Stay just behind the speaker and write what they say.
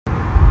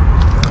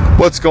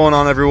What's going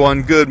on,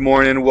 everyone? Good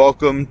morning.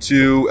 Welcome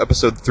to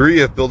episode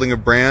 3 of Building a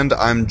Brand.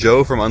 I'm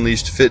Joe from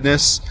Unleashed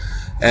Fitness,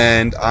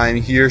 and I'm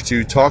here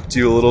to talk to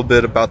you a little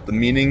bit about the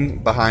meaning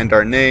behind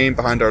our name,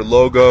 behind our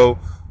logo,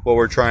 what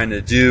we're trying to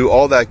do,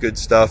 all that good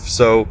stuff.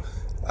 So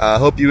I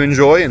hope you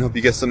enjoy and hope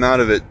you get some out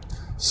of it.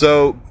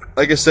 So,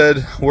 like I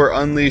said, we're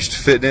Unleashed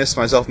Fitness.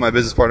 Myself and my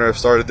business partner have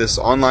started this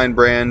online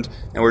brand,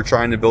 and we're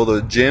trying to build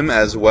a gym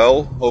as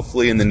well,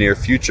 hopefully in the near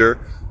future.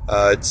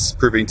 It's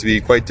proving to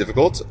be quite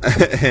difficult,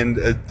 and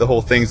the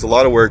whole thing's a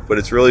lot of work, but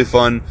it's really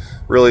fun,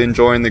 really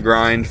enjoying the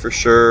grind for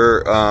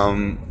sure.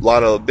 A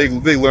lot of big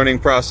learning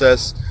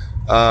process,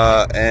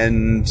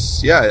 and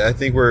yeah, I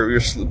think we're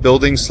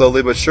building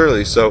slowly but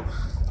surely. So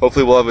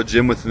hopefully we'll have a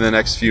gym within the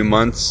next few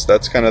months.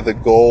 That's kind of the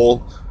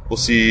goal. We'll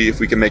see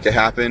if we can make it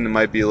happen. It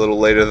might be a little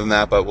later than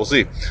that, but we'll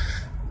see.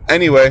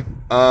 Anyway,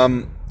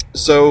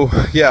 so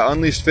yeah,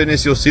 Unleashed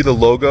Fitness, you'll see the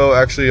logo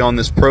actually on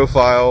this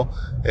profile.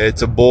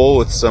 It's a bull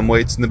with some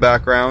weights in the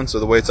background, so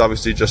the weights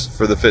obviously just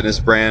for the fitness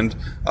brand,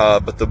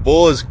 but the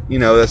bull is,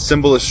 that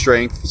symbol of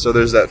strength, so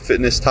there's that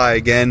fitness tie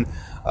again,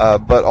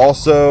 but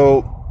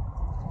also,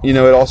 it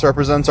also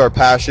represents our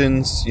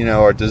passions,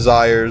 our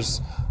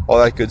desires, all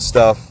that good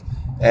stuff.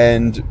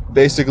 And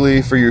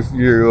basically for you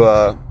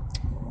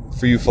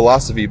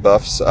philosophy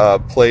buffs,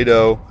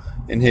 Plato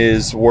in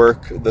his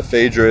work, The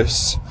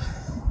Phaedrus,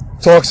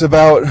 talks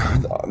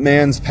about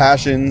man's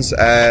passions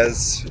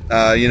as,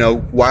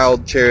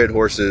 wild chariot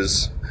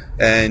horses,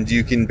 and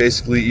you can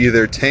basically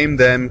either tame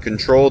them,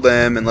 control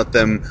them, and let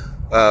them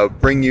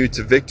bring you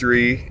to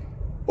victory,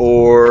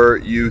 or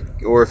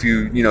if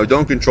you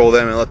don't control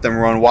them and let them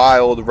run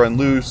wild, run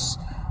loose,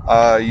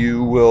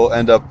 you will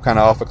end up kind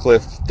of off a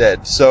cliff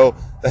dead. So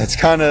that's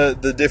kind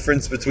of the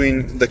difference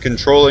between the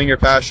controlling your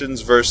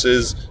passions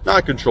versus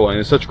not controlling.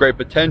 There's such great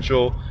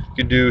potential. You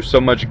can do so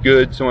much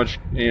good, so much,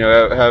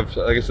 have,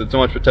 like I said, so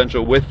much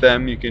potential with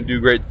them. You can do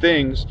great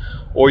things,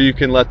 or you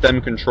can let them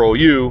control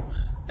you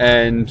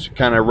and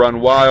kind of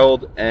run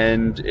wild,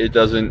 and it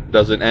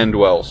doesn't end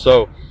well.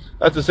 So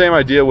that's the same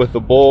idea with the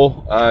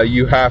bull.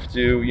 You have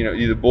to,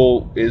 the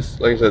bull is,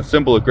 like I said, a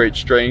symbol of great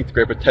strength,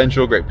 great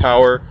potential, great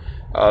power,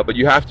 but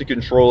you have to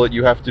control it.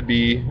 You have to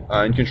be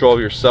in control of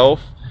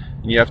yourself.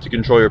 You have to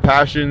control your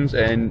passions,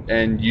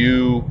 and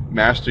you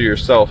master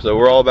yourself. So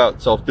we're all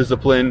about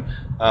self-discipline,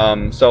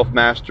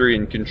 self-mastery,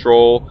 and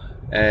control,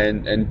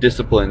 and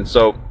discipline.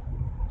 So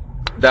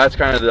that's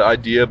kind of the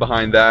idea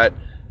behind that.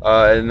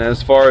 And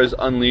as far as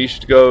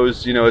Unleashed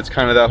goes, it's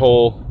kind of that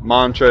whole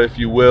mantra, if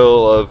you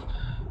will,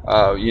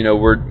 of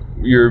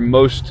you're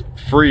most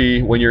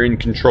free when you're in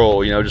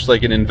control. Just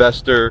like an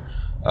investor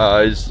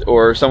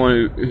or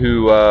someone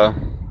who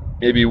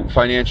maybe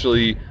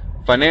financially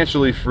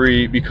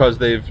free because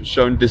they've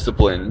shown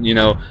discipline.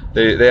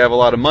 They have a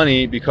lot of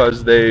money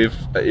because they've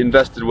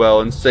invested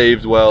well and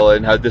saved well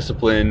and had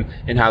discipline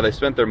in how they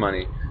spent their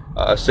money.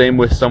 Same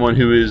with someone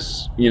who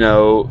is,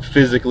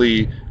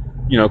 physically,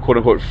 quote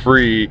unquote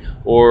free,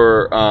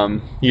 or,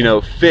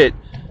 fit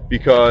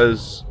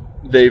because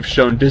they've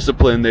shown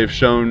discipline, they've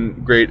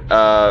shown great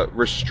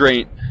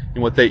restraint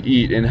in what they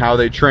eat and how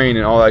they train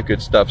and all that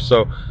good stuff.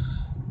 So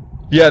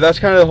yeah, that's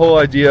kind of the whole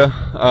idea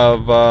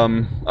of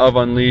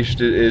Unleashed,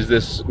 is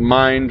this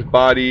mind,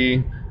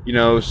 body,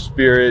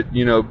 spirit,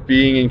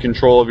 being in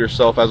control of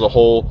yourself as a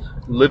whole,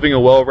 living a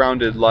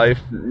well-rounded life,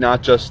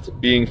 not just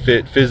being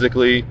fit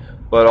physically,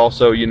 but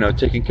also,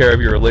 taking care of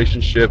your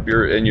relationship,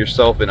 and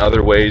yourself in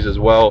other ways as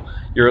well.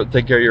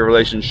 Take care of your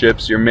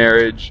relationships, your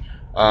marriage,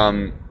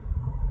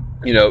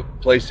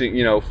 placing,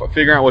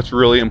 figuring out what's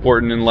really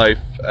important in life,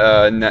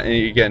 and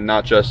again,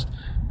 not just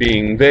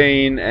being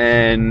vain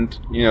and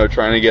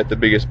trying to get the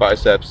biggest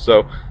biceps.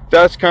 So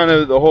that's kind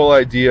of the whole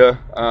idea.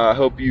 I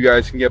hope you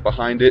guys can get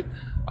behind it.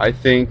 I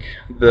think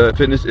the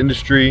fitness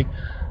industry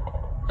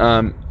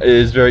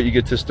is very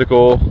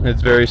egotistical.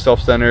 It's very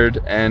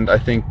self-centered, and I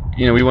think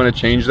we want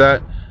to change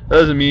that. That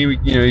doesn't mean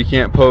you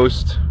can't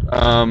post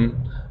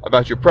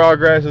about your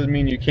progress. Doesn't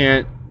mean you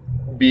can't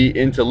be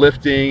into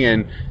lifting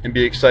and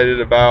be excited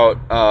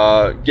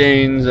about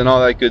gains and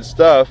all that good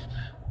stuff,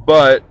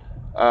 but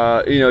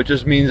it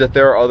just means that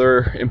there are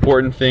other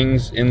important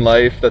things in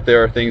life, that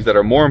there are things that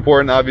are more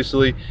important,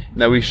 obviously,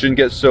 and that we shouldn't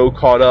get so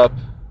caught up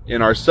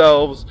in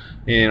ourselves,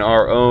 in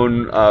our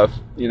own,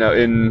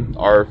 in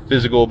our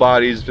physical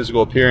bodies,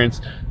 physical appearance,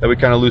 that we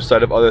kind of lose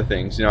sight of other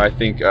things. I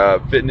think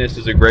fitness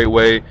is a great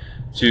way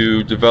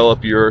to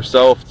develop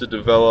yourself, to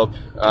develop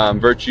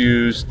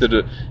virtues,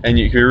 and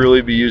you can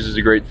really be used as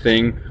a great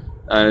thing,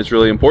 and it's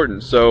really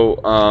important. So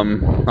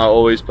I'll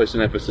always place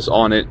an emphasis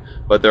on it,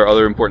 but there are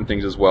other important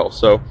things as well.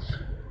 So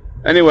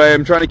anyway,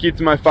 I'm trying to keep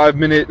to my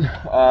 5-minute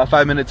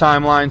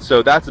timeline,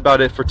 so that's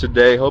about it for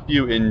today. Hope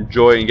you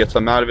enjoy and get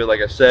some out of it. Like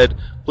I said,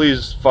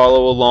 please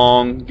follow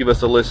along, give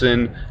us a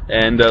listen,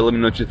 and let me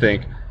know what you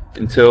think.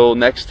 Until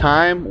next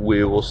time,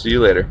 we will see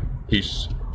you later. Peace.